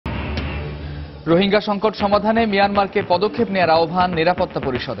রোহিঙ্গা সংকট সমাধানে মিয়ানমারকে পদক্ষেপ নেওয়ার আহ্বান নিরাপত্তা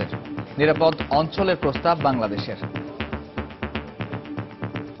পরিষদের। নিরাপদ অঞ্চলের প্রস্তাব বাংলাদেশের।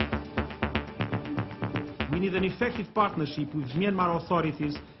 We need an effective partnership with Myanmar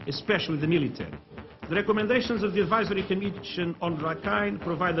authorities, especially the military. The recommendations of the Advisory Commission on Rakhine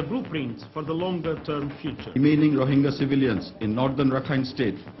provide a blueprint for the longer-term future. Remaining Rohingya civilians in northern Rakhine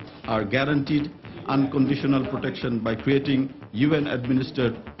state are guaranteed unconditional protection by creating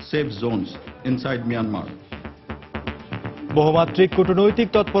UN-administered safe zones inside Myanmar. বহুমাত্রিক কূটনৈতিক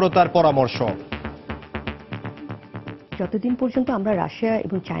তৎপরতার পরামর্শ। যতদিন পর্যন্ত আমরা Russia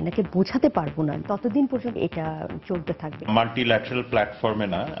এবং চায়নাকে বোঝাতে পারবো না ততদিন পর্যন্ত এটা চলতে থাকবে। মাল্টিল্যাটারাল প্ল্যাটফর্মে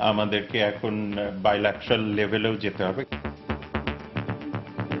না, আমাদেরকে এখন বাইল্যাটারাল লেভেলেও যেতে হবে।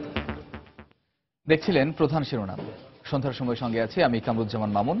 দেখছিলেন প্রধান শিরোনাম। সন্ধ্যার সময় সঙ্গে আছি আমি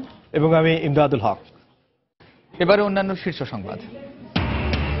কামরুজ্জামান মামুন এবং আমি ইমদাদুল হক। এবারে অন্যান্য শীর্ষ সংবাদ।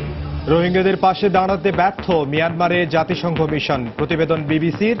 রোহিঙ্গাদের পাশে দাঁড়াতে ব্যর্থ মিয়ানমারে জাতিসংঘ মিশন। প্রতিবেদন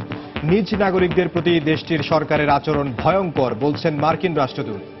বিবিসির। নিজ নাগরিকদের প্রতি দেশটির সরকারের আচরণ ভয়ঙ্কর বলছেন মার্কিন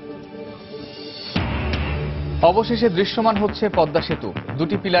রাষ্ট্রদূত। অবশেষে দৃশ্যমান হচ্ছে পদ্মা সেতু।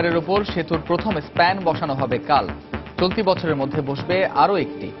 দুটি পিলারের ওপর সেতুর প্রথম স্প্যান বসানো হবে কাল। চলতি বছরের মধ্যে বসবে আরও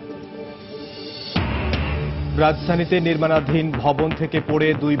একটি। রাজধানীতে নির্মাণাধীন ভবন থেকে পড়ে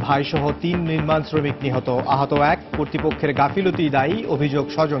দুই ভাইসহ 3 নির্মাণ শ্রমিক নিহত, আহত 1। কর্তৃপক্ষের গাফিলতি দায়ী, অভিযোগ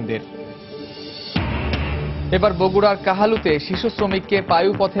স্বজনদের। এবার বগুড়ার কাহালুতে শিশু শ্রমিককে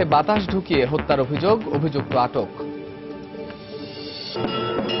বায়ুপথে বাতাস ঢুকিয়ে হত্যার অভিযোগ, অভিযুক্ত আটক।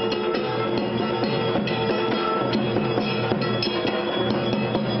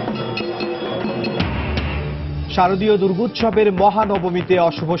 শারদীয় দুর্গোৎসবের মহানবমীতে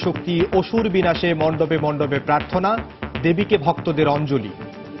অশুভ শক্তি অসুর বিনাশে মণ্ডপে মণ্ডপে প্রার্থনা, দেবীকে ভক্তদের অঞ্জলি।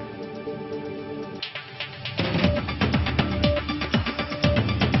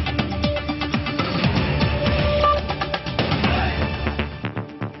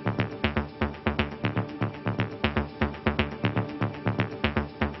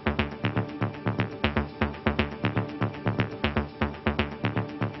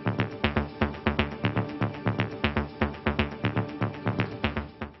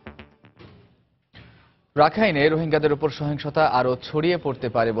 রাখাইনে রোহিঙ্গাদের উপর সহিংসতা আরও ছড়িয়ে পড়তে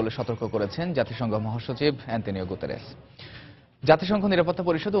পারে বলে সতর্ক করেছেন জাতিসংঘ মহাসচিব অ্যান্তোনিও গুতেরেস। জাতিসংঘ নিরাপত্তা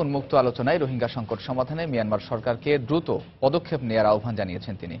পরিষদে উন্মুক্ত আলোচনায় রোহিঙ্গা সংকট সমাধানে মিয়ানমার সরকারকে দ্রুত পদক্ষেপ নেওয়ার আহ্বান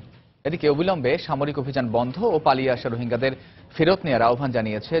জানিয়েছেন তিনি। এদিকে অবিলম্বে সামরিক অভিযান বন্ধ ও পালিয়ে আসা রোহিঙ্গাদের ফেরত নেওয়ার আহ্বান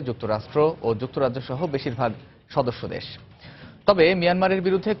জানিয়েছে যুক্তরাষ্ট্র ও যুক্তরাজ্য সহ বেশিরভাগ সদস্য দেশ। তবে মিয়ানমারের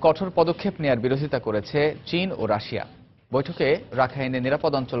বিরুদ্ধে কঠোর পদক্ষেপ নেওয়ার বিরোধিতা করেছে চীন ও রাশিয়া। বৈঠকে রাখাইনে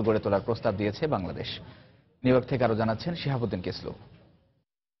নিরাপদ অঞ্চল গড়ে তোলার প্রস্তাব দিয়েছে বাংলাদেশ। নিউ ইয়র্ক থেকে আরো জানাচ্ছেন শিহাবুদ্দিন কিসলু।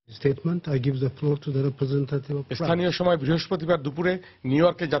 স্থানীয় সময় বৃহস্পতিবার দুপুরে নিউ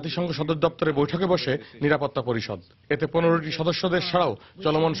ইয়র্কে জাতিসংঘ সদর দপ্তরে বৈঠকে বসে নিরাপত্তা পরিষদ। এতে 15টি সদস্য দেশ ছাড়াও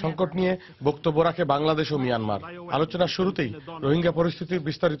চলমান সংকট নিয়ে বক্তব্য রাখে বাংলাদেশ ও মিয়ানমার। আলোচনার শুরুতেই রোহিঙ্গা পরিস্থিতির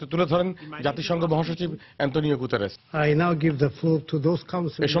বিস্তারিত তুলে ধরেন জাতিসংঘ মহাসচিব অ্যান্তোনিও গুতেরেস।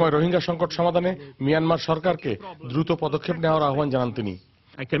 এ সময় রোহিঙ্গা সংকট সমাধানে মিয়ানমার সরকারকে দ্রুত পদক্ষেপ নেওয়ার আহ্বান জানান তিনি।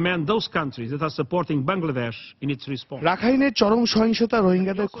 I commend those countries that are supporting Bangladesh in its response. রাখাইনের চরম সহিংসতা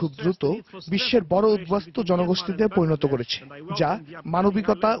রোহিঙ্গাদের খুব দ্রুত বিশ্বের বড় উদ্বাস্তু জনগোষ্ঠীতে পরিণত করেছে, যা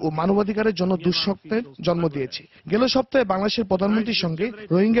মানবিকতা ও মানবাধিকারের জন্য দুঃস্বপ্নের জন্ম দিয়েছে। গেল সপ্তাহে বাংলাদেশের প্রধানমন্ত্রীর সঙ্গে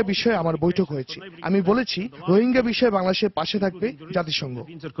রোহিঙ্গা বিষয়ে আমার বৈঠক হয়েছে। আমি বলেছি রোহিঙ্গা বিষয়ে বাংলাদেশের পাশে থাকবে জাতিসংঘ।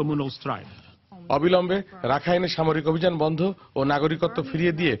 অবিলম্বে রাখাইনে সামরিক অভিযান বন্ধ ও নাগরিকত্ব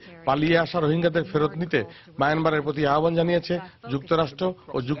ফিরিয়ে দিয়ে পালিয়ে আসা রোহিঙ্গাদের ফেরত নিতে মায়ানমারের প্রতি আহ্বান জানিয়েছে যুক্তরাষ্ট্র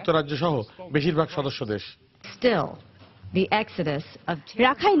ও যুক্তরাজ্য সহ বেশিরভাগ সদস্য দেশ।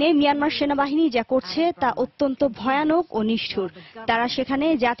 রাখাইনে মিয়ানমার সেনাবাহিনী যা করছে তা অত্যন্ত ভয়ানক ও নিষ্ঠুর। তারা সেখানে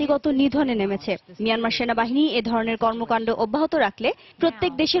জাতিগত নিধনে নেমেছে। মিয়ানমার সেনাবাহিনী এ ধরনের কর্মকাণ্ড অব্যাহত রাখলে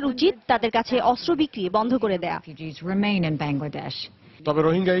প্রত্যেক দেশের উচিত তাদের কাছে অস্ত্র বিক্রি বন্ধ করে দেয়া। তবে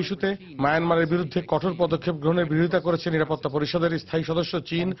রোহিঙ্গা ইস্যুতে মায়ানমারের বিরুদ্ধে কঠোর পদক্ষেপ গ্রহণের বিরোধিতা করেছে নিরাপত্তা পরিষদের স্থায়ী সদস্য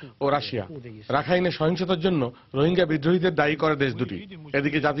চীন ও রাশিয়া। রাখাইনে সহিংসতার জন্য রোহিঙ্গা বিদ্রোহীদের দায়ী করে দেশ দুটি।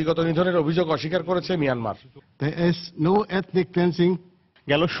 এদিকে জাতিগত নিধনের অভিযোগ অস্বীকার করেছে মিয়ানমার।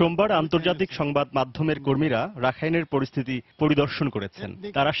 গেল সোমবার আন্তর্জাতিক সংবাদ মাধ্যমের কর্মীরা রাখাইনের পরিস্থিতি পরিদর্শন করেছেন।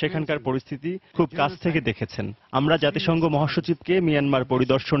 তারা সেখানকার পরিস্থিতি খুব কাছ থেকে দেখেছেন। আমরা জাতিসংঘ মহাসচিবকে মিয়ানমার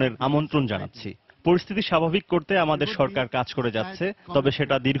পরিদর্শনের আমন্ত্রণ জানাচ্ছি। পরিস্থিতি স্বাভাবিক করতে আমাদের সরকার কাজ করে যাচ্ছে, তবে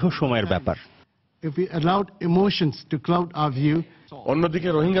সেটা দীর্ঘ সময়ের ব্যাপার। অন্যদিকে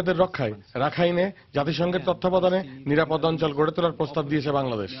রোহিঙ্গাদের রক্ষায় রাখাইনে জাতিসংঘের তত্ত্বাবধানে নিরাপদ অঞ্চল গড়ে তোলার প্রস্তাব দিয়েছে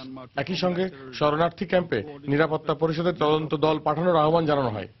বাংলাদেশ। একই সঙ্গে শরণার্থী ক্যাম্পে নিরাপত্তা পরিষদের তদন্ত দল পাঠানোর আহ্বান জানানো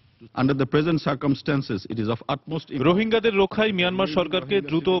হয়। Under the present circumstances, it is of utmost রোহিঙ্গাদের রক্ষায় মিয়ানমার সরকারকে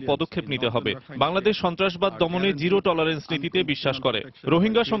দ্রুত পদক্ষেপ নিতে হবে। বাংলাদেশ সন্ত্রাসবাদ দমনে জিরো টলারেন্স নীতিতে বিশ্বাস করে।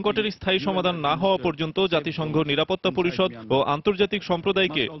 রোহিঙ্গা সংকটের স্থায়ী সমাধান না হওয়া পর্যন্ত জাতিসংঘ নিরাপত্তা পরিষদ ও আন্তর্জাতিক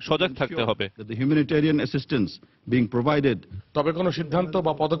সম্প্রদায়কে সজাগ থাকতে হবে। তবে কোনো সিদ্ধান্ত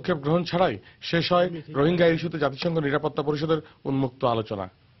বা পদক্ষেপ গ্রহণ ছাড়াই শেষ হয় রোহিঙ্গা ইস্যুতে জাতিসংঘ নিরাপত্তা পরিষদের উন্মুক্ত আলোচনা।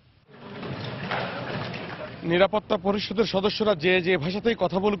 নিরাপত্তা পরিষদের সদস্যরা যে ভাষাতেই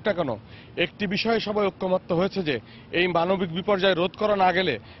কথা বলুক না কেন, একটি বিষয়ে সবাই ঐক্যমত্য হয়েছে যে এই মানবিক বিপর্যয় রোধ করা না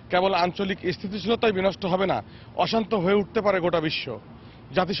গেলে কেবল আঞ্চলিক স্থিতিশীলতাই বিনষ্ট হবে না, অশান্ত হয়ে উঠতে পারে গোটা বিশ্ব।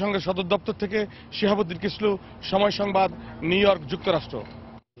 জাতিসংঘের সদর দপ্তর থেকে শিহাবুদ্দিন কিসলু, সময় সংবাদ, নিউ ইয়র্ক, যুক্তরাষ্ট্র।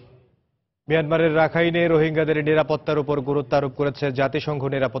 মিয়ানমারের রাখাইনে রোহিঙ্গাদের নিরাপত্তার উপর গুরুত্ব আরোপ করেছে জাতিসংঘ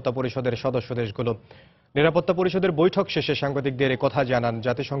নিরাপত্তা পরিষদের সদস্য দেশগুলো। নিরাপত্তা পরিষদের বৈঠক শেষে সাংবাদিকদের কথা জানান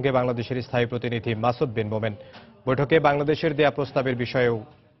জাতিসংঘে বাংলাদেশের স্থায়ী প্রতিনিধি মাসুদ বিন মোমেন। বৈঠকে বাংলাদেশের দেয়া প্রস্তাবের বিষয়েও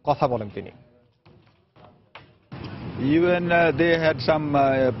কথা বলেন তিনি। Even they had some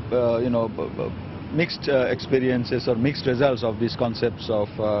mixed experiences or mixed results of these concepts of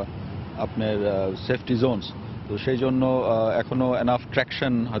আপনার safety zones. তো সেই জন্য এখনো enough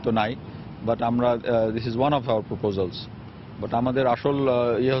traction হয়তো নাই, বাট আমরা this is one of our proposals. But আমাদের আসল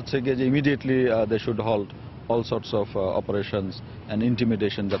ইয়ে হচ্ছে যে immediately they should halt all sorts of operations and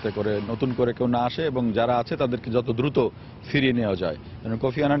intimidation, যাতে করে নতুন করে কেউ না আসে এবং যারা আছে তাদেরকে যত দ্রুত ফিরিয়ে নেওয়া যায়।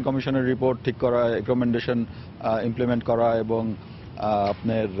 কোফি আনান কমিশনের রিপোর্ট ঠিক করা, রেকমেন্ডেশন ইমপ্লিমেন্ট করা এবং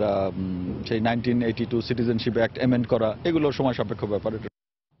আপনার সেই 1982 সিটিজেনশিপ অ্যাক্ট অ্যামেন্ড করা, এগুলো সময় সাপেক্ষ ব্যাপার।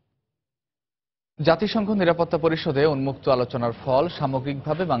 জাতিসংঘ নিরাপত্তা পরিষদে উন্মুক্ত আলোচনার ফল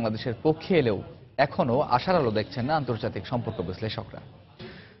সামগ্রিকভাবে বাংলাদেশের পক্ষে এলেও এখনো আশার আলো দেখছেন না আন্তর্জাতিক সম্পর্ক বিশ্লেষকরা।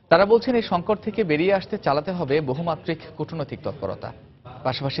 তারা বলছেন এই সংকট থেকে বেরিয়ে আসতে চালাতে হবে বহুমাত্রিক কূটনৈতিক তৎপরতা,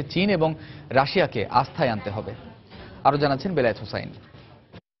 পাশাপাশি চীন এবং রাশিয়াকে আস্থায় আনতে হবে। আরো জানাচ্ছেন বেলায়েত হোসাইন।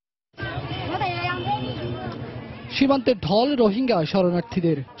 সীমান্তের ঢল রোহিঙ্গা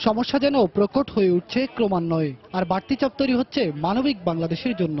শরণার্থীদের সমস্যা যেন প্রকট হয়ে উঠছে ক্রমান্বয়ে, আর বাড়তি চাপ তৈরি হচ্ছে মানবিক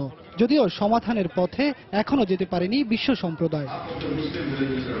বাংলাদেশের জন্য, যদিও সমাধানের পথে এখনো যেতে পারেনি বিশ্ব সম্প্রদায়।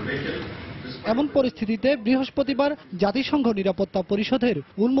 এমন পরিস্থিতিতে বৃহস্পতিবার জাতিসংঘ নিরাপত্তা পরিষদের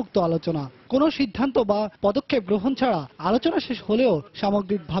উন্মুক্ত আলোচনা, কোনো সিদ্ধান্ত বা পদক্ষেপ গ্রহণ ছাড়া আলোচনা শেষ হলেও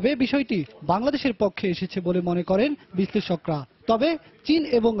সামগ্রিকভাবে বিষয়টি বাংলাদেশের পক্ষে এসেছে বলে মনে করেন বিশ্লেষকরা। তবে চীন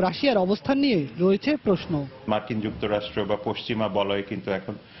এবং রাশিয়ার অবস্থান নিয়ে রয়েছে প্রশ্ন। মার্কিন যুক্তরাষ্ট্র বা পশ্চিমা বলয় কিন্তু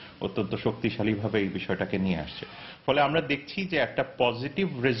এখন অত্যন্ত শক্তিশালীভাবে এই বিষয়টাকে নিয়ে আসছে, ফলে আমরা দেখছি যে একটা পজিটিভ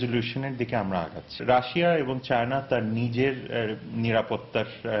রেজলিউশনের দিকে আমরা আগাচ্ছি। রাশিয়া এবং চায়না তার নিজের নিরাপত্তার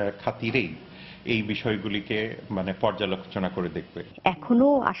খাতিরেই এই বিষয়গুলিকে পর্যালোচনা করে দেখবে। এখনো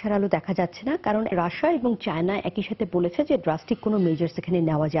আশার আলো দেখা যাচ্ছে না, কারণ রাশিয়া এবং চায়না একই সাথে বলেছে যে ড্রাস্টিক কোনো মেজার্স এখানে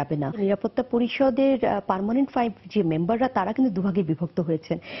নেওয়া যাবে না। নিরাপত্তা পরিষদের পার্মানেন্ট 5 যে মেম্বাররা তারা কিন্তু দুভাগে বিভক্ত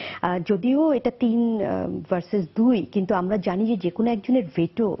হয়েছেন, যদিও এটা 3 ভার্সেস 2, কিন্তু আমরা জানি যে কোনো একজনের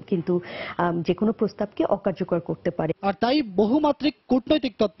ভেটো কিন্তু যে কোনো প্রস্তাবকে অকার্যকর করতে পারে। আর তাই বহুমাত্রিক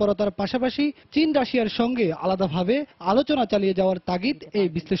কূটনৈতিক তৎপরতার পাশাপাশি চীন রাশিয়ার সঙ্গে আলাদাভাবে আলোচনা চালিয়ে যাওয়ার তাগিদ এই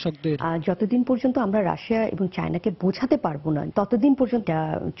বিশ্লেষকদের। যতদিন পর্যন্ত আমরা রাশিয়া এবং চায়নাকে বোঝাতে পারবো না ততদিন পর্যন্ত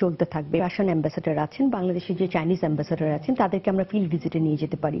চলতে থাকবে। রাশিয়ান অ্যাম্বাসেডর আছেন, বাংলাদেশের যে চাইনিজ অ্যাম্বাসেডর আছেন, তাদেরকে আমরা ফিল্ড ভিজিটে নিয়ে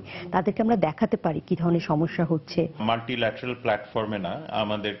যেতে পারি, তাদেরকে আমরা দেখাতে পারি কি ধরনের সমস্যা হচ্ছে। মাল্টিল্যাটারাল প্ল্যাটফর্মে না,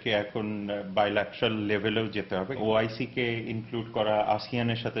 আমাদেরকে এখন বাইল্যাটারাল লেভেলেও যেতে হবে। ওআইসি কে ইনক্লুড করা,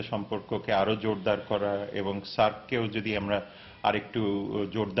 আসিয়ানের সাথে সম্পর্ককে আরো জোরদার করা এবং সার্ককেও যদি আমরা আরেকটু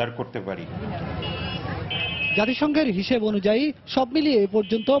জোরদার করতে পারি। জাতিসংঘের হিসেব অনুযায়ী সব মিলিয়ে এ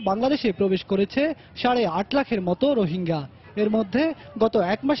পর্যন্ত বাংলাদেশে প্রবেশ করেছে 8.5 লাখের মতো রোহিঙ্গা। এর মধ্যে গত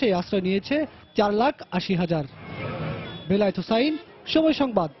 1 মাসে আশ্রয় নিয়েছে 4,80,000। বেলায়েত হোসাইন, সময়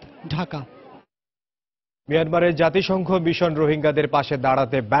সংবাদ, ঢাকা। মিয়ানমারের জাতিসংঘ মিশন রোহিঙ্গাদের পাশে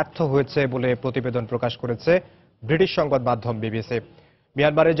দাঁড়াতে ব্যর্থ হয়েছে বলে প্রতিবেদন প্রকাশ করেছে ব্রিটিশ সংবাদ মাধ্যম বিবিসি।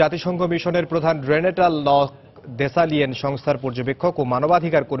 মিয়ানমারের জাতিসংঘ মিশনের প্রধান রেনেটা লক দেসালিয়েন সংস্থার পর্যবেক্ষক ও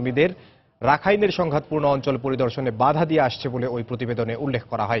মানবাধিকার কর্মীদের রাখাইনের সংঘাতপূর্ণ অঞ্চল পরিদর্শনে বাধা দিয়ে আসছে বলে ওই প্রতিবেদনে উল্লেখ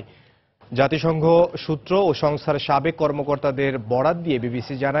করা হয়। জাতিসংঘ সূত্র ও সংস্থার সাবেক কর্মকর্তাদের বরাত দিয়ে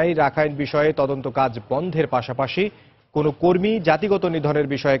বিবিসি জানায়, রাখাইন বিষয়ে তদন্ত কাজ বন্ধের পাশাপাশি কোনো কর্মী জাতিগত নিধনের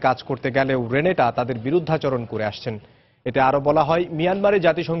বিষয়ে কাজ করতে গেলেও রেনেটা তাদের বিরুদ্ধাচরণ করে আসছেন। এতে আরো বলা হয়, মিয়ানমারে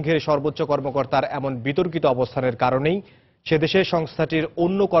জাতিসংঘের সর্বোচ্চ কর্মকর্তার এমন বিতর্কিত অবস্থানের কারণেই সেদেশে সংস্থাটির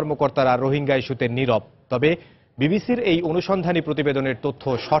অন্য কর্মকর্তারা রোহিঙ্গা ইস্যুতে নীরব। তবে বিবিসির এই অনুসন্ধানী প্রতিবেদনের তথ্য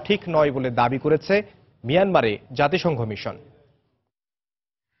সঠিক নয় বলে দাবি করেছে মিয়ানমারে জাতিসংঘ মিশন।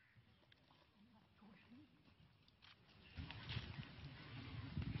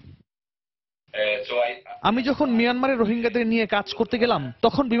 আমি যখন মিয়ানমারের রোহিঙ্গাদের নিয়ে কাজ করতে গেলাম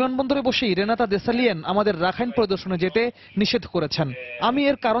তখন বিমানবন্দরে বসেই রেনাতা দেসালিয়েন আমাদের রাখাইন পরিদর্শনে যেতে নিষেধ করেছেন। আমি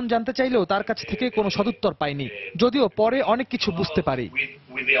এর কারণ জানতে চাইলেও তার কাছ থেকে কোনো সদুত্তর পাইনি, যদিও পরে অনেক কিছু বুঝতে পারি।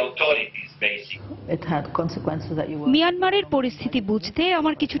 মিয়ানমারের পরিস্থিতি বুঝতে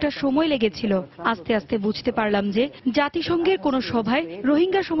আমার কিছুটা সময় লেগেছিল। আস্তে আস্তে বুঝতে পারলাম যে জাতিসংঘের কোনো সভায়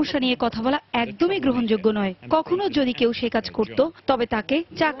রোহিঙ্গা সমস্যা নিয়ে কথা বলা একদমই গ্রহণযোগ্য নয়। কখনো যদি কেউ সে কাজ করত তবে তাকে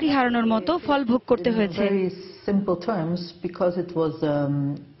চাকরি হারানোর মতো ফল ভোগ করতে হয়েছে।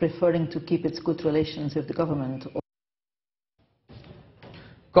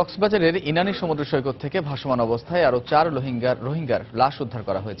 কক্সবাজারের ইনানী সমুদ্র সৈকত থেকে ভাসমান অবস্থায় আরো 4 রোহিঙ্গার লাশ উদ্ধার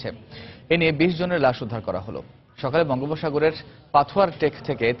করা হয়েছে। এ নিয়ে 20 জনের লাশ উদ্ধার করা হলো। সকালে বঙ্গোপসাগরের পাথুয়ার টেক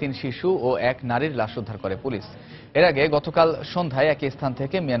থেকে 3 শিশু ও 1 নারীর লাশ উদ্ধার করে পুলিশ। এর আগে গতকাল সন্ধ্যায় একই স্থান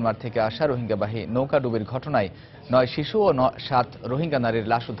থেকে মিয়ানমার থেকে আসা রোহিঙ্গাবাহী নৌকা ডুবির ঘটনায় 9 শিশু ও 7 রোহিঙ্গা নারীর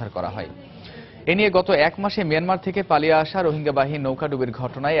লাশ উদ্ধার করা হয়। এ নিয়ে গত 1 মাসে মিয়ানমার থেকে পালিয়ে আসা রোহিঙ্গাবাহী নৌকা ডুবির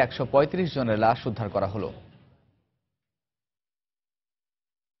ঘটনায় 135 জনের লাশ উদ্ধার করা হলো।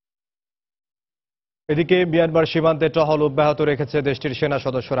 এদিকে মিয়ানমার সীমান্তে টহল অব্যাহত রেখেছে দেশটির সেনা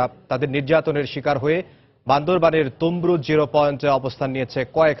সদস্যরা। তাদের নির্যাতনের শিকার হয়ে বান্দরবানের তম্বরু 0 পয়েন্টে অবস্থান নিয়েছে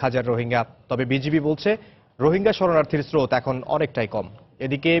কয়েক হাজার রোহিঙ্গা। তবে বিজিবি বলছে রোহিঙ্গা শরণার্থীর স্রোত এখন অনেকটাই কম।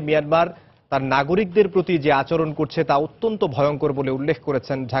 এদিকে মিয়ানমার তার নাগরিকদের প্রতি যে আচরণ করছে তা অত্যন্ত ভয়ঙ্কর বলে উল্লেখ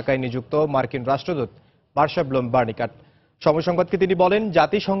করেছেন ঢাকায় নিযুক্ত মার্কিন রাষ্ট্রদূত মার্শা ব্লুম বার্নিকাট। সময় সংবাদকে তিনি বলেন,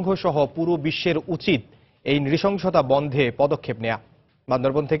 জাতিসংঘ সহ পুরো বিশ্বের উচিত এই নৃশংসতা বন্ধে পদক্ষেপ নেয়া।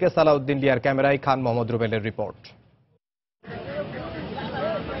 বান্দরবন থেকে সালাউদ্দিন লিয়ার ক্যামেরায় খান মোহাম্মদ রুবেলের রিপোর্ট।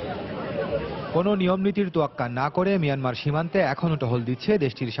 কোনো নিয়মনীতির তোয়াক্কা না করে মিয়ানমার সীমান্তে এখনো টহল দিচ্ছে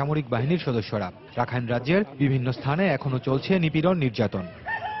দেশটির সামরিক বাহিনীর সদস্যরা। রাখাইন রাজ্যের বিভিন্ন স্থানে এখনো চলছে নিপীড়ন, নির্যাতন।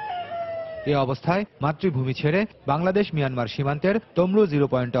 এ অবস্থায় মাতৃভূমি ছেড়ে বাংলাদেশ মিয়ানমার সীমান্তের তমরু 0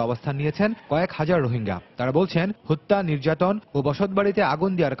 পয়েন্টে অবস্থান নিয়েছেন কয়েক হাজার রোহিঙ্গা। তারা বলছেন, হত্যা, নির্যাতন ও বসতবাড়িতে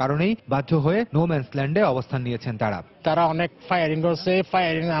আগুন দেওয়ার কারণেই বাধ্য হয়ে নো ম্যানস ল্যান্ডে অবস্থান নিয়েছেন তারা। তারা অনেক ফায়ারিং করছে।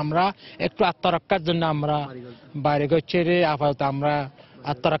 ফায়ারিং আমরা একটু আত্মরক্ষার জন্য আমরা বাইরে ছেড়ে আপাতত আমরা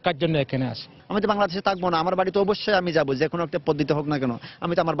আত্মরক্ষার জন্য এখানে আসি। আমি তো বাংলাদেশে থাকবো না, আমার বাড়িতে অবশ্যই আমি যাবো, যে কোনো একটা পদ্ধতি হোক না কেন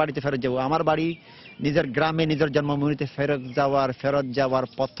আমি তো আমার বাড়িতে ফেরত যাবো। আমার বাড়ি নিজের গ্রামে, নিজের জন্মভূমিতে ফেরত যাওয়ার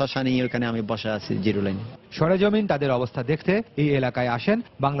প্রত্যাশা নিয়ে ওখানে আমি বসে আছি জিরো লাইনে। সরেজমিন তাদের অবস্থা দেখতে এই এলাকায় আসেন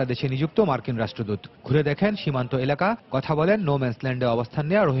বাংলাদেশে নিযুক্ত মার্কিন রাষ্ট্রদূত। ঘুরে দেখেন সীমান্ত এলাকা, কথা বলেন নো ম্যানস ল্যান্ডে অবস্থান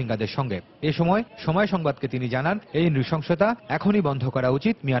নেওয়া রোহিঙ্গাদের সঙ্গে। এ সময় সময় সংবাদকে তিনি জানান, এই নৃশংসতা এখনই বন্ধ করা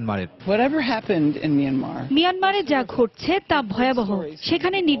উচিত মিয়ানমারের। মিয়ানমারে যা ঘটছে তা ভয়াবহ।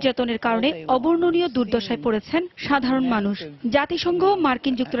 সেখানে নির্যাতনের কারণে অবর্ণনীয় দুর্দশায় পড়েছেন সাধারণ মানুষ। জাতিসংঘ,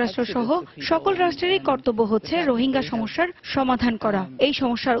 মার্কিন যুক্তরাষ্ট্র সহ সকল রাষ্ট্রেরই কর্তব্য হচ্ছে রোহিঙ্গা সমস্যার সমাধান করা। এই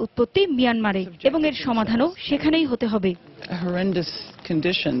সমস্যার উৎপত্তি মিয়ানমারে এবং এর সমাধানও সেখানেই হতে হবে।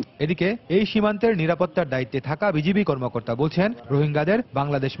 এদিকে এই সীমান্তের নিরাপত্তার দায়িত্বে থাকা বিজিবি কর্মকর্তা বলছেন, রোহিঙ্গাদের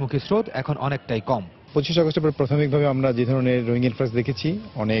বাংলাদেশমুখী স্রোত এখন অনেকটাই কম। 25 আগস্টের পর প্রাথমিকভাবে আমরা যে ধরনের রোহিঙ্গা ইনফ্লাক্স দেখেছি,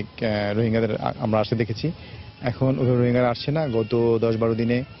 অনেক রোহিঙ্গাদের আমরা আসতে দেখেছি। এখন ওদের রোহিঙ্গারা আসছে না। গত 10-12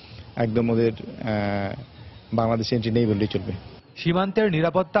 দিনে একদম ওদের বাংলাদেশে এন্ট্রি নেই বললেই চলবে। সীমান্তের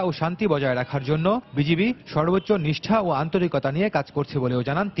নিরাপত্তা ও শান্তি বজায় রাখার জন্য বিজিবি সর্বোচ্চ নিষ্ঠা ও আন্তরিকতা নিয়ে কাজ করছে বলেও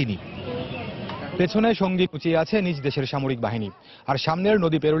জানান তিনি। পেছনে সঙ্গী কুচিয়ে আছে নিজ দেশের সামরিক বাহিনী, আর সামনের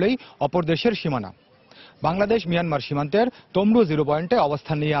নদী পেরোলেই অপর দেশের সীমানা। বাংলাদেশ মিয়ানমার সীমান্তের তমরু 0 পয়েন্টে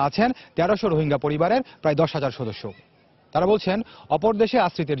অবস্থান নিয়ে আছেন 1300 রোহিঙ্গা পরিবারের প্রায় 10,000 সদস্য। তারা বলছেন, অপর দেশে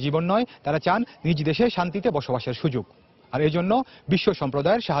আশ্রিতের জীবন নয়, তারা চান নিজ দেশে শান্তিতে বসবাসের সুযোগ। আর এই জন্য বিশ্ব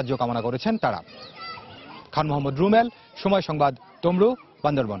সম্প্রদায়ের সাহায্য কামনা করেছেন তারা। খান মোহাম্মদ রুমেল, সময় সংবাদ, তমরু,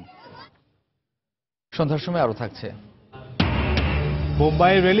 বান্দরবন। সন্ধ্যার সময় আরো থাকছে।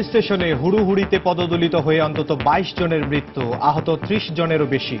 মুম্বাইয়ের রেল স্টেশনে হুড়ুহুড়িতে পদদলিত হয়ে অন্তত 22 জনের মৃত্যু, আহত 30 জনেরও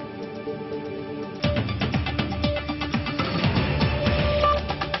বেশি।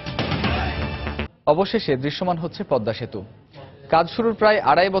 অবশেষে দৃশ্যমান হচ্ছে পদ্মা সেতু। কাজ শুরুর প্রায়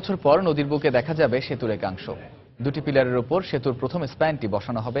 2.5 বছর পর নদীর বুকে দেখা যাবে সেতুর একাংশ। 2টি পিলারের উপর সেতুর প্রথম স্প্যানটি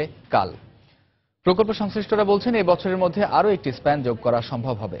বসানো হবে কাল। প্রকল্প সংশ্লিষ্টরা বলছেন, এই বছরের মধ্যে আরও একটি স্প্যান যোগ করা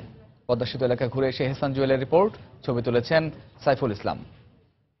সম্ভব হবে। পদ্মা সেতু এলাকা ঘুরে এসে হেসান জুয়েলের রিপোর্ট, ছবি তুলেছেন সাইফুল ইসলাম।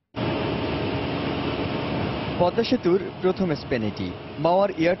 পদ্মা সেতুর প্রথম স্প্যান এটি।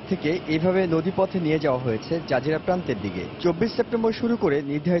 মাওয়ার ইয়ার্ড থেকে এইভাবে নদীপথে নিয়ে যাওয়া হয়েছে জাজিরা প্রান্তের দিকে। 24 সেপ্টেম্বর শুরু করে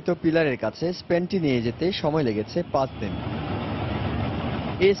নির্ধারিত পিলারের কাছে স্প্যানটি নিয়ে যেতে সময় লেগেছে 5 দিন।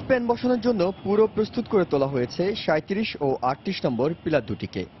 এই স্প্যান বসানোর জন্য পুরো প্রস্তুত করে তোলা হয়েছে 37 ও 38 নম্বর পিলার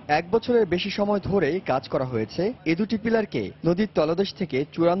দুটিকে। 1 বছরের বেশি সময় ধরেই কাজ করা হয়েছে এই দুটি পিলারকে নদীর তলদেশ থেকে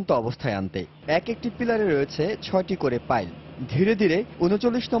চূড়ান্ত অবস্থায় আনতে। এক একটি পিলারে রয়েছে 6টি করে পাইল। ধীরে ধীরে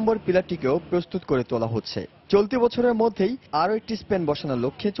 ৩৯ নম্বর পিলারটিকেও প্রস্তুত করে তোলা হচ্ছে। চলতি বছরের মধ্যেই আরও একটি স্পেন বসানোর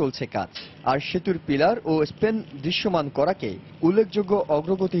লক্ষ্যে চলছে কাজ। আর সেতুর পিলার ও স্পেন দৃশ্যমান করাকে উল্লেখযোগ্য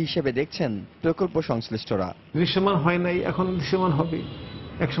অগ্রগতি হিসেবে দেখছেন প্রকল্প সংশ্লিষ্টরা। দৃশ্যমান হয় নাই, এখন দৃশ্যমান হবে,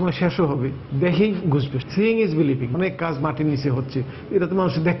 একসময় শেষও হবে, দেখেই বুঝবে। Seeing is believing. অনেক কাজ মাটির নিচে হচ্ছে, এটা তো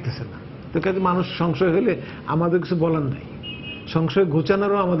মানুষ দেখতেছে না। তো কাজে মানুষ সংশয় হলে আমাদের কিছু বলার নাই, সংশয়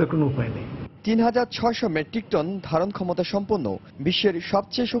ঘুচানোরও আমাদের কোনো উপায় নেই। ৩,৬০০ মেট্রিক টন ধারণ ক্ষমতা সম্পন্ন বিশ্বের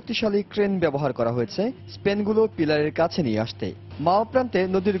সবচেয়ে শক্তিশালী ক্রেন ব্যবহার করা হয়েছে স্পেনগুলো পিলারের কাছে নিয়ে আসতে। মাও প্রান্তে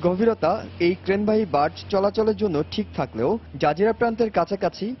নদীর গভীরতা এই ক্রেনবাহী বার্জ চলাচলের জন্য ঠিক থাকলেও জাজিরা প্রান্তের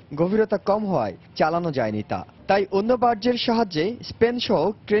কাছাকাছি গভীরতা কম হওয়ায় চালানো যায়নি তা। তাই অন্য বার্জের সাহায্যে স্পেন সহ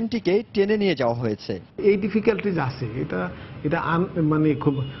ক্রেনটিকে টেনে নিয়ে যাওয়া হয়েছে। এই ডিফিকাল্টিজ আছে, এটা মানে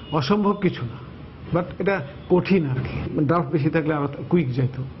খুব অসম্ভব কিছু না, বাট এটা কঠিন আর কি। ড্রাফট বেশি থাকলে আরো কুইক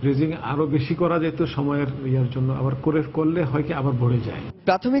যেত, ড্রেজিং আরো বেশি করা যেত সময়ের ইয়ার জন্য, আবার করলে হয় কি আবার ভরে যায়।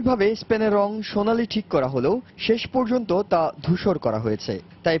 প্রাথমিকভাবে স্পেনের রং সোনালি ঠিক করা হলেও শেষ পর্যন্ত তা ধূসর করা হয়েছে।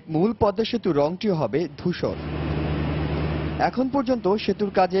 তাই মূল পদ্মা সেতুর রংটিও হবে ধূসর। এখন পর্যন্ত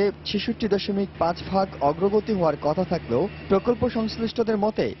সেতুর কাজে ৬৬.৫ অগ্রগতি হওয়ার কথা থাকলেও প্রকল্প সংশ্লিষ্টদের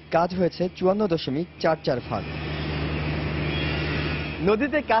মতে কাজ হয়েছে ৫৪.৪৪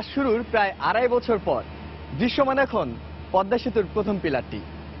 নদীতে কাজ শুরুর প্রায় ২.৫ বছর পর দৃশ্যমান এখন পদ্মা সেতুর প্রথম পিলারটি।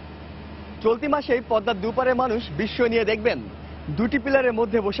 চলতি মাসেই পদ্মার দুপারে মানুষ বিস্ময় নিয়ে দেখবেন দুটি পিলারের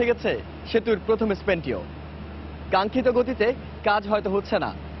মধ্যে বসে গেছে সেতুর প্রথম স্পেনটিও। কাঙ্ক্ষিত গতিতে কাজ হয়তো হচ্ছে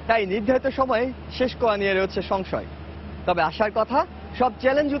না, তাই নির্ধারিত সময়ে শেষ করা নিয়ে রয়েছে সংশয়। তবে আশার কথা, সব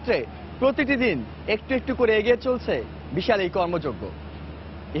চ্যালেঞ্জ উতরে প্রতিটি দিন একটু একটু করে এগিয়ে চলছে বিশাল এই কর্মযজ্ঞ।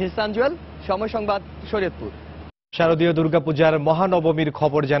 ইহসান জুয়েল, সময় সংবাদ, শরীয়তপুর। শারদীয় দুর্গাপূজার মহানবমীর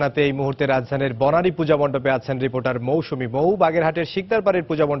খবর জানাতে এই মুহূর্তে রাজধানীর বনানী পূজা মণ্ডপে আছেন রিপোর্টার মৌসুমী মৌ, বাগেরহাটের শিকদারবাড়ির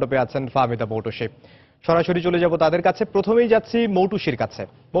পূজা মণ্ডপে আছেন ফাহমিদা মৌটুসী। সরাসরি চলে যাব তাদের কাছে। প্রথমেই যাচ্ছি মৌটুসীর কাছে।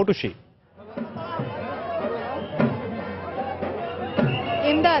 মৌটুসী,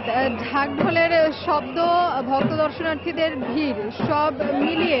 ইমদাদ, ঢাকঢোলের শব্দ, ভক্ত দর্শনার্থীদের ভিড় সব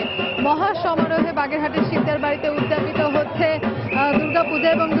মিলিয়ে মহা সমারোহে বাগেরহাটের শিকদারবাড়িতে উদযাপিত হচ্ছে দুর্গাপূজা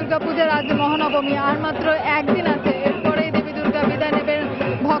এবং দুর্গাপূজার আজ মহানবমী। আর মাত্র একদিন আছে, এরপরেই দেবী দুর্গা বিদায় নেবেন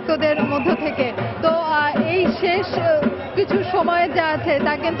ভক্তদের মধ্য থেকে। তো এই শেষ কিছু সময় যা আছে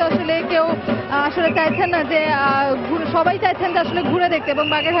তা কিন্তু আসলে কেউ আসলে চাইছেন না যে সবাই চাইছেন যে আসলে ঘুরে দেখতে, এবং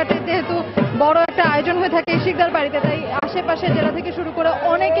বাগেরহাটে যেহেতু বড় একটা আয়োজন হয়ে থাকে এই শিকদার বাড়িতে, তাই আশেপাশে জেলা থেকে শুরু করে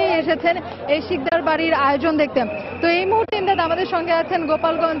অনেকেই এসেছেন এই শিকদার বাড়ির আয়োজন দেখতে। তো এই মুহূর্তে আমাদের সঙ্গে আছেন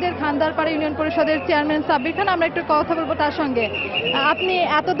গোপালগঞ্জের খানদারপাড়া ইউনিয়ন পরিষদের চেয়ারম্যান সাব্বির খান। আমরা একটু কথা বলবো তার সঙ্গে। আপনি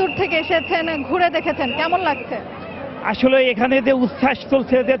এত দূর থেকে এসেছেন, ঘুরে দেখেছেন, কেমন লাগছে? আসলে এখানে যে উচ্ছ্বাস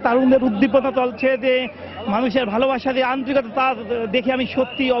চলছে, যে তারুণদের উদ্দীপনা চলছে, যে মানুষের ভালোবাসা, যে আন্তরিকতা, তা দেখে আমি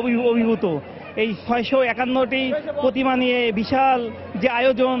সত্যি অভিভূত। এই ৬৫১টি প্রতিমা নিয়ে বিশাল যে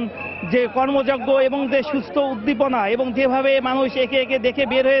আয়োজন, যে কর্মযজ্ঞ এবং যে সুস্থ উদ্দীপনা, এবং যেভাবে মানুষ একে একে দেখে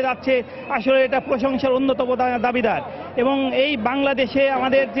বের হয়ে যাচ্ছে, আসলে এটা প্রশংসার অন্যতম দাবিদার। এবং এই বাংলাদেশে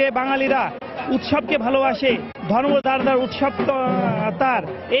আমাদের যে বাঙালিরা উৎসবকে ভালোবাসে, ধর্মদার উৎসব তার,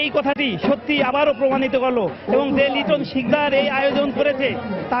 এই কথাটি সত্যি আবারও প্রমাণিত করলো। এবং যে লিটন শিকদার এই আয়োজন করেছে,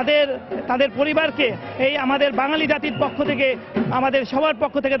 তাদের পরিবারকে এই আমাদের বাঙালি জাতির পক্ষ থেকে, আমাদের সবার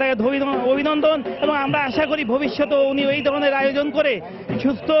পক্ষ থেকে তাকে অভিনন্দন। এবং আমরা আশা করি ভবিষ্যতেও উনি এই ধরনের আয়োজন করে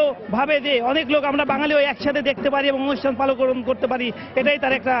সুস্থভাবে যে অনেক লোক আমরা বাঙালিও একসাথে দেখতে পারি এবং অনুষ্ঠান পালন করতে পারি, এটাই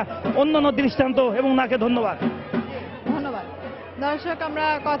তার একটা অন্যান্য দৃষ্টান্ত, এবং ওনাকে ধন্যবাদ। ধন্যবাদ। দর্শক, আমরা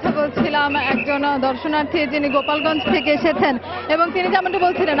কথা বলছিলাম একজন দর্শনার্থী যিনি গোপালগঞ্জ থেকে এসেছেন, এবং তিনি যেমনটা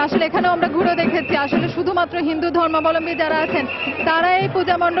বলছিলেন আসলে এখানেও আমরা ঘুরে দেখেছি, আসলে শুধুমাত্র হিন্দু ধর্মাবলম্বী যারা আছেন তারা এই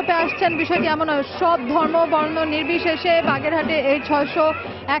পূজা মণ্ডপে আসছেন বিষয়টি এমন নয়। সব ধর্ম বর্ণ নির্বিশেষে বাগেরহাটে এই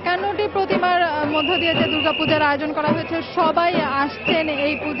 ৬৫১টি প্রতিমার মধ্য দিয়ে যে দুর্গাপূজার আয়োজন করা হয়েছে, সবাই আসছেন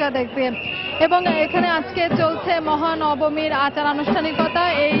এই পূজা দেখতে। এবং এখানে আজকে চলছে মহানবমীর আচার আনুষ্ঠানিকতা।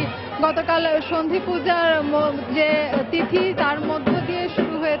 এই গতকাল সন্ধি পূজার যে তিথি, তার মধ্য দিয়ে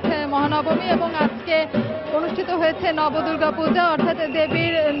শুরু হয়েছে মহানবমী, এবং আজকে অনুষ্ঠিত হয়েছে নবদুর্গা পূজা, অর্থাৎ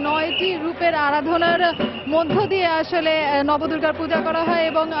দেবীর ৯টি রূপের আরাধনার মধ্য দিয়ে আসলে নবদুর্গার পূজা করা হয়।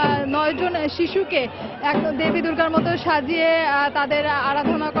 এবং ৯ জন শিশুকে এক দেবী দুর্গার মতো সাজিয়ে তাদের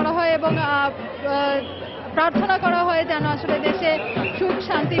আরাধনা করা হয়, এবং প্রার্থনা করা হয় যেন আসলে দেশে সুখ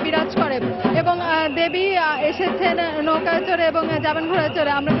শান্তি বিরাজ করে। এবং দেবী এসেছেন নৌকায় চড়ে এবং যাবেন ঘোড়ায়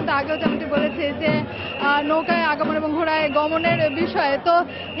চড়ে। আমরা কিন্তু আগেও যেমনটি বলেছি যে নৌকায় আগমন এবং ঘোড়ায় গমনের বিষয়ে। তো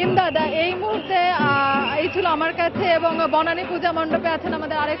ইমদাদ, এই মুহূর্তে এই ছিল আমার কাছে, এবং বনানী পূজা মণ্ডপে আছেন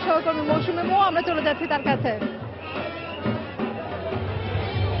আমাদের আরেক সহকর্মী মৌসুমী মৌ। আমরা চলে যাচ্ছি তার কাছে।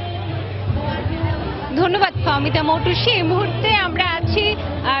 ধন্যবাদ ফাহমিদা মৌটুসী। এই মুহূর্তে আমরা আছি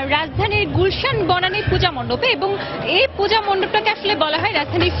রাজধানীর গুলশান বনানী পূজা মণ্ডপে এবং এই পূজা মণ্ডপটাকে আসলে বলা হয়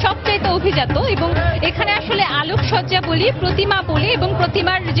রাজধানীর সবচাইতে অভিজাত এবং এখানে আসলে আলোকসজ্জা বলি, প্রতিমা বলি এবং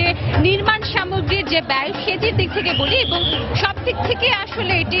প্রতিমার যে নির্মাণ সামগ্রীর যে ব্যয় সেটির দিক থেকে বলি এবং সব দিক থেকে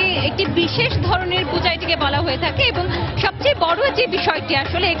আসলে এটি একটি বিশেষ ধরনের পূজা এটিকে বলা হয়ে থাকে এবং সবচেয়ে বড় যে বিষয়টি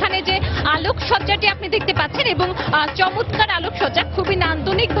আসলে এখানে যে আলোকসজ্জাটি আপনি দেখতে পাচ্ছেন এবং চমৎকার আলোকসজ্জা খুবই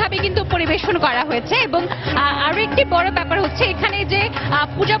নান্দনিকভাবে কিন্তু পরিবেশন করা হয়েছে এবং আরো একটি বড় ব্যাপার হচ্ছে এখানে যে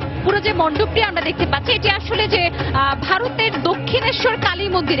পূজা পুরো যে মণ্ডপটি আমরা দেখতে পাচ্ছি এটি আসলে যে ভারতের দক্ষিণেশ্বর কালী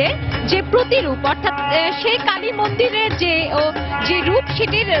মন্দিরের যে প্রতিরূপ অর্থাৎ সেই কালী মন্দিরের যে রূপ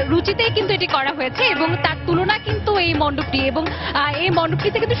সেটির রুচিতেই কিন্তু এটি করা হয়েছে এবং তার তুলনা কিন্তু এই মণ্ডপটি এবং এই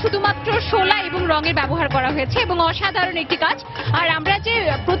মণ্ডপটিতে কিন্তু শুধুমাত্র শোলা এবং রঙের ব্যবহার করা হয়েছে এবং অসাধারণ একটি কাজ। আর আমরা যে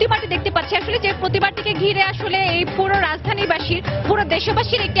প্রতিমাটি দেখতে পাচ্ছি আসলে যে প্রতিমাটিকে ঘিরে আসলে এই পুরো রাজধানীবাসীর পুরো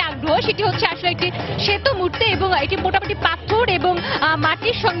দেশবাসীর একটি আগ্রহ, সেটি হচ্ছে আসলে একটি শ্বেত মূর্তি এবং এটি মোটামুটি পাথর এবং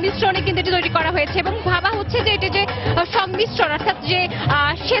মাটির সংমিশ্রণে কিন্তু এটি তৈরি করা হয়েছে এবং ভাবা হচ্ছে যে এটি যে সংমিশ্রণ অর্থাৎ যে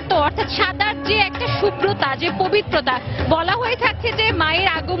শ্বেত অর্থাৎ সাদার যে একটা শুভ্রতা যে পবিত্রতা বলা হয়ে থাকছে যে মায়ের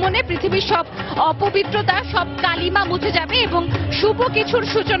আগমনে পৃথিবীর সব অপবিত্রতা সব কালিমা মুছে যাবে এবং শুভ কিছুর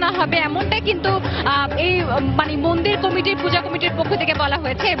সূচনা হবে, এমনটা কিন্তু এই মানে মন্দির কমিটির পূজা কমিটির পক্ষ থেকে বলা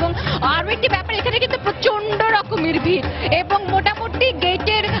হয়েছে। এবং আরো একটি ব্যাপার এখানে কিন্তু প্রচন্ড রকমের ভিড় এবং মোটামুটি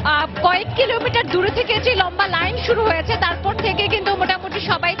গেটের কয়েক কিলোমিটার দূরে থেকে যে লম্বা লাইন শুরু হয়েছে তারপর থেকে কিন্তু মোটামুটি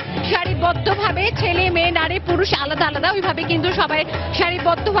সবাই সারিবদ্ধভাবে ছেলে মেয়ে নারী পুরুষ আলাদা আলাদা ওইভাবে কিন্তু সবাই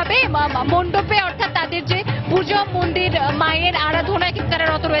সারিবদ্ধভাবে মণ্ডপে অর্থাৎ তাদের যে পুজো মন্দির মায়ের আরাধনায় কিন্তু তারা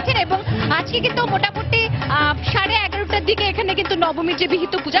রত রয়েছেন এবং আজকে কিন্তু মোটামুটি 11:30টার দিকে এখানে কিন্তু নবমীর যে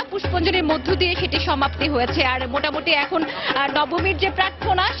বিহিত পূজা পুষ্পাঞ্জলির মধ্য দিয়ে সেটি সমাপ্তি হয়েছে আর মোটামুটি এখন নবমীর যে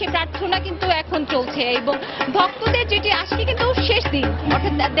প্রার্থনা সেই প্রার্থনা কিন্তু এখন চলছে এবং ভক্তদের যেটি আজকে কিন্তু শেষ দিন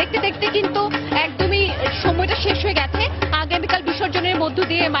অর্থাৎ দেখতে দেখতে কিন্তু একদমই সময়টা শেষ হয়ে গেছে। আগামীকাল বিসর্জনের মধ্য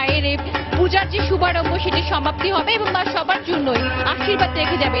দিয়ে মায়ের এই পূজার যে শুভারম্ভ সেটি সমাপ্তি হবে এবং মা সবার জন্যই আশীর্বাদ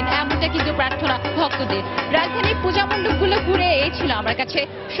রেখে যাবেন এমনটা কিন্তু প্রার্থনা ভক্তদের। রাজধানীর পূজা মণ্ডপগুলো ঘুরে এই ছিল আমার কাছে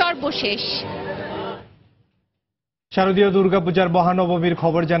সর্বশেষ। শারদীয় দুর্গাপূজার মহানবমীর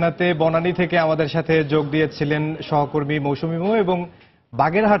খবর জানাতে বনানী থেকে আমাদের সাথে যোগ দিয়েছিলেন সহকর্মী মৌসুমী মৌ এবং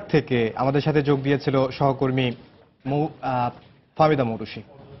বাগেরহাট থেকে আমাদের সাথে যোগ দিয়েছিল সহকর্মী ফাহমিদা মৌটুসী।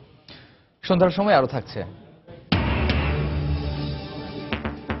 সন্ধ্যার সময় আরো থাকছে।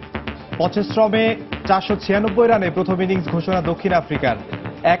 পচেশ্রমে 496 রানে প্রথম ইনিংস ঘোষণা দক্ষিণ আফ্রিকার,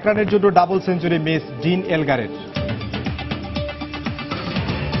 1 রানের জন্য ডাবল সেঞ্চুরি মিস ডিন এলগারের।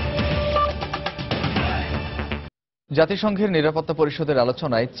 জাতিসংঘের নিরাপত্তা পরিষদের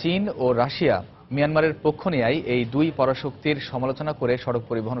আলোচনায় চীন ও রাশিয়া মিয়ানমারের পক্ষ নেয় এই দুই পরাশক্তির সমালোচনা করে সড়ক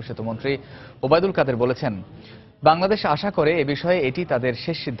পরিবহন ও সেতুমন্ত্রী ওবায়দুল কাদের বলেছেন, বাংলাদেশ আশা করে এ বিষয়ে এটি তাদের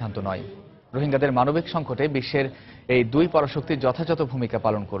শেষ সিদ্ধান্ত নয়। রোহিঙ্গাদের মানবিক সংকটে বিশ্বের এই দুই পরাশক্তি যথাযথ ভূমিকা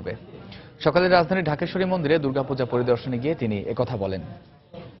পালন করবে। সকালে রাজধানীর ঢাকেশ্বরী মন্দিরে দুর্গাপূজা পরিদর্শনে গিয়ে তিনি একথা বলেন।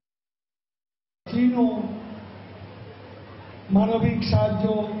 চীনও মানবিক সাহায্য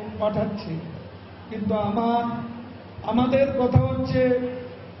পাঠাচ্ছে, কিন্তু আমাদের কথা হচ্ছে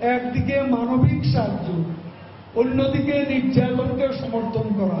একদিকে মানবিক সাহায্য, অন্যদিকে নির্যাতনকে সমর্থন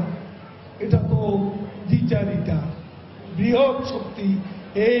করা। এটা তো দ্বিচারিতা, বৃহৎ শক্তি।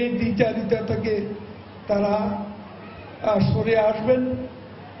 এই দ্বিচারিতা থেকে তারা সরে আসবেন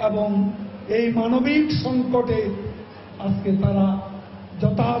এবং এই মানবিক সংকটে আজকে তারা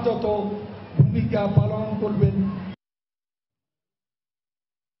যথাযথ ভূমিকা পালন করবেন।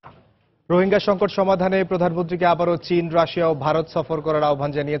 রোহিঙ্গা সংকট সমাধানে প্রধানমন্ত্রীকে আবারও চীন, রাশিয়া ও ভারত সফর করার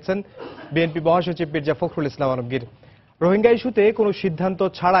আহ্বান জানিয়েছেন বিএনপি মহাসচিব মির্জা ফখরুল ইসলাম আলমগীর। রোহিঙ্গা ইস্যুতে কোনো সিদ্ধান্ত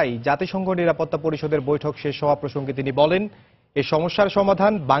ছাড়াই জাতিসংঘ নিরাপত্তা পরিষদের বৈঠক শেষ হওয়া প্রসঙ্গে তিনি বলেন, এই সমস্যার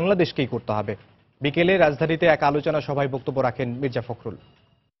সমাধান বাংলাদেশকেই করতে হবে। বিকেলে রাজধানীতে এক আলোচনা সভায় বক্তব্য রাখেন মির্জা ফখরুল।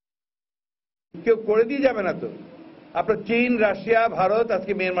 কেউ করে দিয়ে যাবে না তো। আপনার চীন, রাশিয়া, ভারত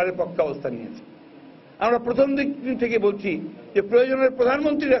আজকে মিয়ানমারের পক্ষে অবস্থান নিয়েছে। আমরা প্রথম দিন থেকে বলছি যে প্রয়োজনের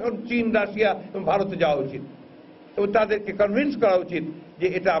প্রধানমন্ত্রীর এখন চীন, রাশিয়া এবং ভারতে যাওয়া উচিত এবং তাদেরকে কনভিন্স করা উচিত যে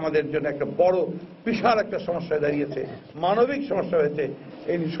এটা আমাদের জন্য একটা বড় বিশাল একটা সমস্যায় দাঁড়িয়েছে, মানবিক সমস্যা হয়েছে।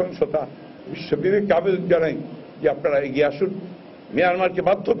 এই নৃশংসতা বিশ্ববিবেককে আবেদন জানাই যে আপনারা এগিয়ে আসুন, মিয়ানমারকে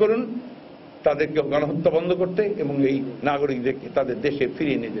বাধ্য করুন তাদেরকে গণহত্যা বন্ধ করতে এবং এই নাগরিকদেরকে তাদের দেশে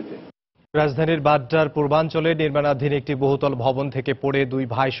ফিরিয়ে নিয়ে যেতে। রাজধানীর বাড্ডার পূর্বাঞ্চলে নির্মাণাধীন একটি বহুতল ভবন থেকে পড়ে 2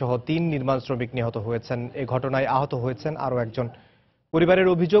 ভাই সহ 3 নির্মাণ শ্রমিক নিহত হয়েছেন। এ ঘটনায় আহত হয়েছেন আরও একজন। পরিবারের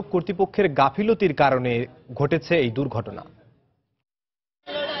অভিযোগ, কর্তৃপক্ষের গাফিলতির কারণে ঘটেছে এই দুর্ঘটনা।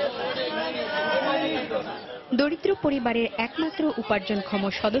 দরিদ্র পরিবারের একমাত্র উপার্জনক্ষম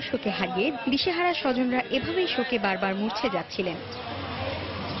সদস্যকে হারিয়ে দিশেহারা স্বজনরা এভাবেই শোকে বারবার মূর্ছে যাচ্ছিলেন।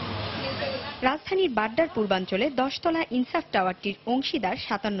 রাজধানীর বাড্ডার পূর্বাঞ্চলে 10তলা ইনসাফ টাওয়ারটির অংশীদার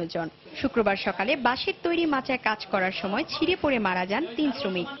 57 জন। শুক্রবার সকালে বাঁশের তৈরি মাচায় কাজ করার সময় ছিঁড়ে পড়ে মারা যান 3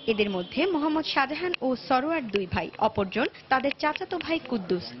 শ্রমিক। এদের মধ্যে মোহাম্মদ শাহজাহান ও সরোয়ার 2 ভাই, অপরজন তাদের চাচাতো ভাই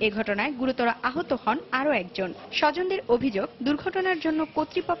কুদ্দুস। এ ঘটনায় গুরুতর আহত হন আরও একজন। স্বজনদের অভিযোগ, দুর্ঘটনার জন্য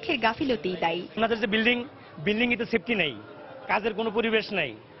কর্তৃপক্ষের গাফিলতিই দায়ী। ওনাদের যে বিল্ডিং এ তো সেফটি নেই, কাজের কোনো পরিবেশ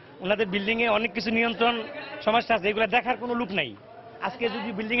নাই। ওনাদের বিল্ডিং এ অনেক কিছু নিয়ন্ত্রণ সমস্যা আছে, এগুলো দেখার কোনো লোক নাই। আজকে যদি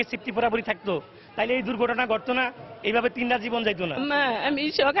বিল্ডিং এ সেফটি বরাবরই থাকতো তাহলে এই দুর্ঘটনা ঘটতো না, এইভাবে 3টা জীবন যাইতো না। আমি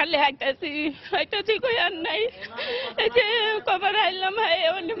সকালে হাইটাছি কই আর নাই, এই যে কবার আইলাম ভাই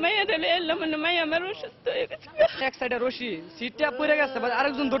অন্য মাইয়া ধরে এলাম, মাই আমার অসুস্থ হয়ে গেছে। এক সাইডে রশি সিটটা পড়ে গেছে,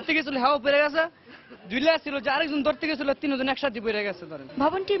 আরেকজন ধরতে গেছিল, হাওয়া পড়ে গেছে, দুইলা ছিল যে আরেকজন ধরতে গেছিল, 3 জন একসাথে পড়ে গেছে। ধরেন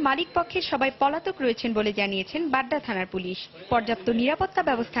ভবনটির মালিক পক্ষের সবাই পলাতক রয়েছেন বলে জানিয়েছেন বাড্ডা থানার পুলিশ। পর্যাপ্ত নিরাপত্তা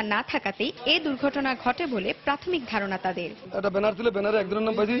ব্যবস্থা না থাকাতেই এই দুর্ঘটনা ঘটে বলে প্রাথমিক ধারণা তাদের। একটা ব্যানার ছিল, ব্যানারে একজনের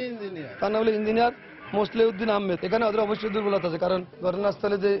নাম পাইছি, তার নাম হলো ইঞ্জিনিয়ার মোসলেউদ্দিন আহমেদ। এখানে ওদের অবশ্যই দুর্বলতা আছে, কারণ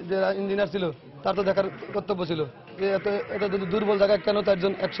ঘটনাস্থলে যে ইঞ্জিনিয়ার ছিল তার তো দেখার কর্তব্য ছিল যে এত যদি দুর্বল জায়গায় কেন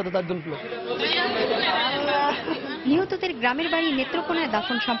একসাথে 4 জন ছিল। নিহতদের গ্রামের বাড়ি নেত্রকোনায়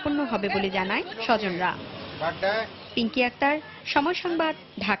দাফন সম্পন্ন হবে বলে জানায় স্বজনরা। পিঙ্কি আক্তার, সময় সংবাদ,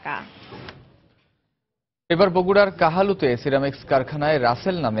 ঢাকা। এবার বগুড়ার কাহালুতে সিরামিক্স কারখানায়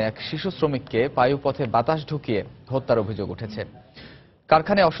রাসেল নামে এক শিশু শ্রমিককে বায়ুপথে বাতাস ঢুকিয়ে হত্যার অভিযোগ উঠেছে।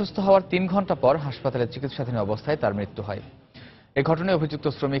 কারখানায় অসুস্থ হওয়ার 3 ঘন্টা পর হাসপাতালে চিকিৎসাধীন অবস্থায় তার মৃত্যু হয়। এ ঘটনায় অভিযুক্ত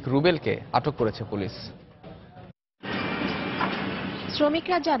শ্রমিক রুবেলকে আটক করেছে পুলিশ।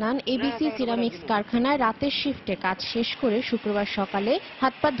 শ্রমিকরা জানান, এবিসি সিরামিক্স কারখানায় রাতের শিফটে কাজ শেষ করে শুক্রবার সকালে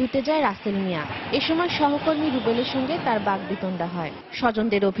হাত পা ধুতে যায় রাসেল মিয়া। এ সময় সহকর্মী রুবেলের সঙ্গে তার বাগবিতণ্ডা হয়।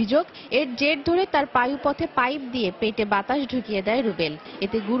 স্বজনদের অভিযোগ, এর জের ধরে তার পায়ুপথে পাইপ দিয়ে পেটে বাতাস ঢুকিয়ে দেয় রুবেল।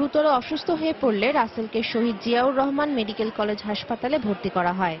 এতে গুরুতর অসুস্থ হয়ে পড়লে রাসেলকে শহীদ জিয়াউর রহমান মেডিকেল কলেজ হাসপাতালে ভর্তি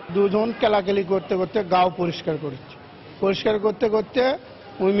করা হয়। দুজন কেলাকেলি করতে করতে গাও পরিষ্কার করতে করতে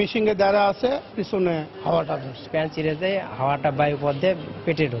ওই মেশিনে দ্বারা আছে, পিছনে হাওয়াটা ধরছে, প্যান চিরে যায়, হাওয়াটা বায়ুপথ দিয়ে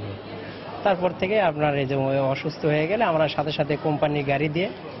পেটে ঢোকে। তারপর থেকে আপনার এই যে অসুস্থ হয়ে গেলে আমরা সাথে সাথে কোম্পানির গাড়ি দিয়ে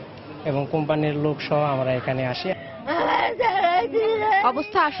এবং কোম্পানির লোক সহ আমরা এখানে আসি।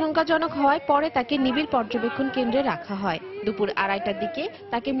 অবস্থা আশঙ্কাজনক হওয়ায় পরে তাকে নিবিড় পর্যবেক্ষণ কেন্দ্রে রাখা হয়। দুপুর 2:30টার দিকে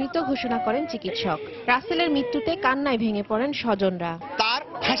তাকে মৃত ঘোষণা করেন চিকিৎসক। রাসেলের মৃত্যুতে কান্নায় ভেঙে পড়েন স্বজনরা। তার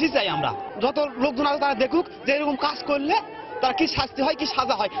ফাঁসি চাই আমরা, যত লোকজন আছে তারা দেখুক যে এরকম কাজ করলে তার কি শাস্তি হয়, কি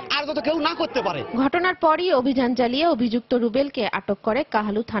সাজা হয়, আর যত কেউ না করতে পারে। ঘটনার পরই অভিযান চালিয়ে অভিযুক্ত রুবেলকে আটক করে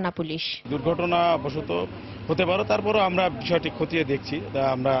কাহালু থানা পুলিশ। দুর্ঘটনাবশত হতে পারে, তারপরও আমরা বিষয়টি খতিয়ে দেখছি।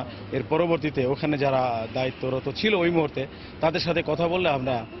 আমরা এর পরবর্তীতে ওখানে যারা দায়িত্বরত ছিল ওই মুহূর্তে তাদের সাথে কথা বললে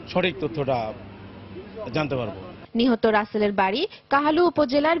আমরা সঠিক তথ্যটা জানতে পারবো। নিহত রাসেলের বাড়ি কাহালু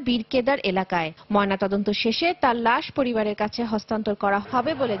উপজেলার বীরকেদার এলাকায়। ময়নাতদন্ত শেষে তার লাশ পরিবারের কাছে হস্তান্তর করা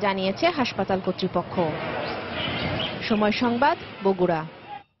হবে বলে জানিয়েছে হাসপাতাল কর্তৃপক্ষ। সময় সংবাদ, বগুড়া।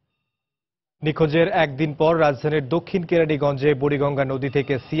 নিখোঁজের একদিন পর রাজধানীর দক্ষিণ কেরানীগঞ্জে বুড়িগঙ্গা নদী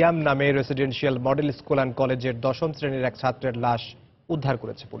থেকে সিয়াম নামে রেসিডেন্সিয়াল মডেল স্কুল অ্যান্ড কলেজের 10ম শ্রেণীর এক ছাত্রের লাশ উদ্ধার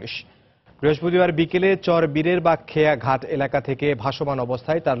করেছে পুলিশ। বৃহস্পতিবার বিকেলে চর বীরের বাগখেয়া ঘাট এলাকা থেকে ভাসমান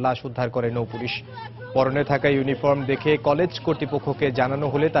অবস্থায় তার লাশ উদ্ধার করে নৌ পুলিশ। পরনে থাকা ইউনিফর্ম দেখে কলেজ কর্তৃপক্ষকে জানানো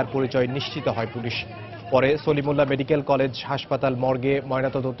হলে তার পরিচয় নিশ্চিত হয় পুলিশ। পরে সলিমুল্লাহ মেডিকেল কলেজ হাসপাতাল মর্গে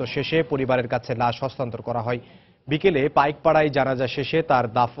ময়নাতদন্ত শেষে পরিবারের কাছে লাশ হস্তান্তর করা হয়। বিকেলে পাইকপাড়ায় জানাজা শেষে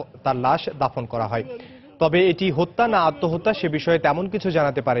তার লাশ দাফন করা হয়। তবে এটি হত্যা না আত্মহত্যা সে বিষয়ে তেমন কিছু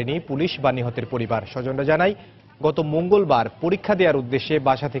জানাতে পারেনি পুলিশ বা নিহতের পরিবার। স্বজনরা জানায়, গত মঙ্গলবার পরীক্ষা দেওয়ার উদ্দেশ্যে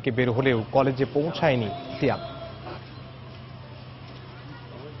বাসা থেকে বের হলেও কলেজে পৌঁছায়নি সিয়াম।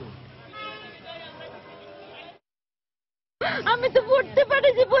 আমি তো পড়তে পারি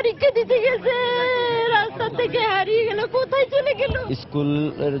যে পরীক্ষা দিতে গেছে, রাস্তা থেকে হারিয়ে গেল, কোথায় চলে গেল।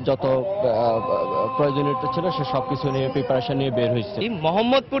 স্কুলের যত প্রয়োজনীয়তা ছিল সে সবকিছু নিয়ে প্রিপারেশন নিয়ে বের হয়েছে।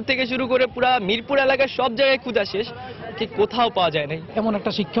 মোহাম্মদপুর থেকে শুরু করে পুরা মিরপুর এলাকার সব জায়গায় খোঁজা শেষ, ঠিক কোথাও পাওয়া যায় নাই। এমন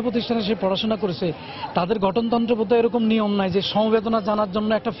একটা শিক্ষা প্রতিষ্ঠানে সে পড়াশোনা করেছে, তাদের গঠনতন্ত্র বোধ এরকম নিয়ম নাই যে সমবেদনা জানার জন্য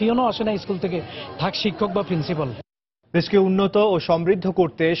একটা ফিওনও আসে না স্কুল থেকে, থাক শিক্ষক বা প্রিন্সিপাল। দেশকে উন্নত ও সমৃদ্ধ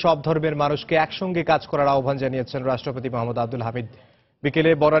করতে সব ধর্মের মানুষকে একসঙ্গে কাজ করার আহ্বান জানিয়েছেন রাষ্ট্রপতি মোহাম্মদ আব্দুল হামিদ।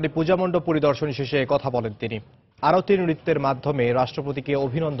 বিকেলে বরানী পূজা মণ্ডপ পরিদর্শন শেষে কথা বলেন তিনি। আরতি নৃত্যের মাধ্যমে রাষ্ট্রপতিকে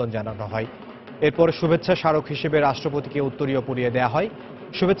অভিনন্দন জানানো হয়। এরপর শুভেচ্ছা স্মারক হিসেবে রাষ্ট্রপতিকে উত্তরীয় পরিয়ে দেওয়া হয়।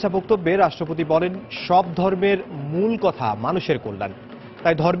 শুভেচ্ছা বক্তব্যে রাষ্ট্রপতি বলেন, সব ধর্মের মূল কথা মানুষের কল্যাণ,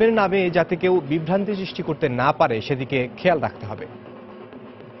 তাই ধর্মের নামে যাতে কেউ বিভ্রান্তি সৃষ্টি করতে না পারে সেদিকে খেয়াল রাখতে হবে।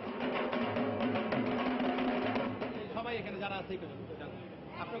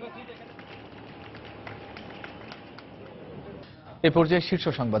 এ পর্যায়ে শীর্ষ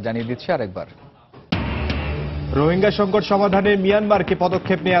সংবাদ জানিয়ে দিচ্ছি আরেকবার। রোহিঙ্গা সংকট সমাধানে মিয়ানমারকে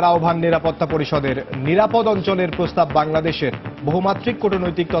পদক্ষেপ নেওয়ার আহ্বান নিরাপত্তা পরিষদের। নিরাপদ অঞ্চলের প্রস্তাব বাংলাদেশের। বহুমাত্রিক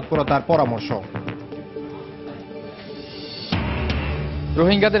কূটনৈতিক তৎপরতার পরামর্শ।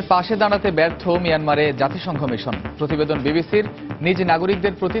 রোহিঙ্গাদের পাশে দাঁড়াতে ব্যর্থ মিয়ানমারে জাতিসংঘ মিশন। প্রতিবেদন বিবিসির। নিজ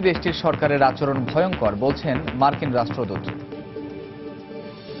নাগরিকদের প্রতি দেশটির সরকারের আচরণ ভয়ঙ্কর, বলছেন মার্কিন রাষ্ট্রদূত।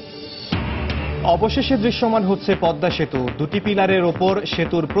 অবশেষে দৃশ্যমান হচ্ছে পদ্মা সেতু। দুটি পিলারের ওপর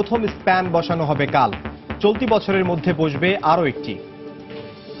সেতুর প্রথম স্প্যান বসানো হবে কাল। চলতি বছরের মধ্যে বসবে আরও একটি।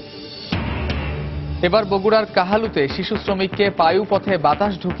 এবার বগুড়ার কাহালুতে শিশু শ্রমিককে পায়ুপথে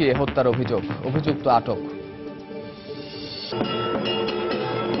বাতাস ঢুকিয়ে হত্যার অভিযোগ। অভিযুক্ত আটক।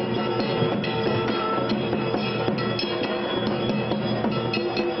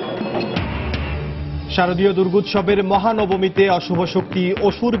 শারদীয় দুর্গোৎসবের মহানবমীতে অশুভ শক্তি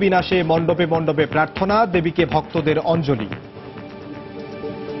অসুর বিনাশে মণ্ডপে মণ্ডপে প্রার্থনা, দেবীকে ভক্তদের অঞ্জলি।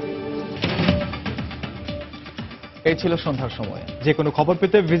 এই ছিল সন্ধ্যার সময়। যে কোনো খবর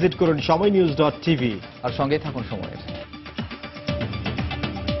পেতে ভিজিট করুন সময়নিউজ.tv আর সঙ্গেই থাকুন সময়ের।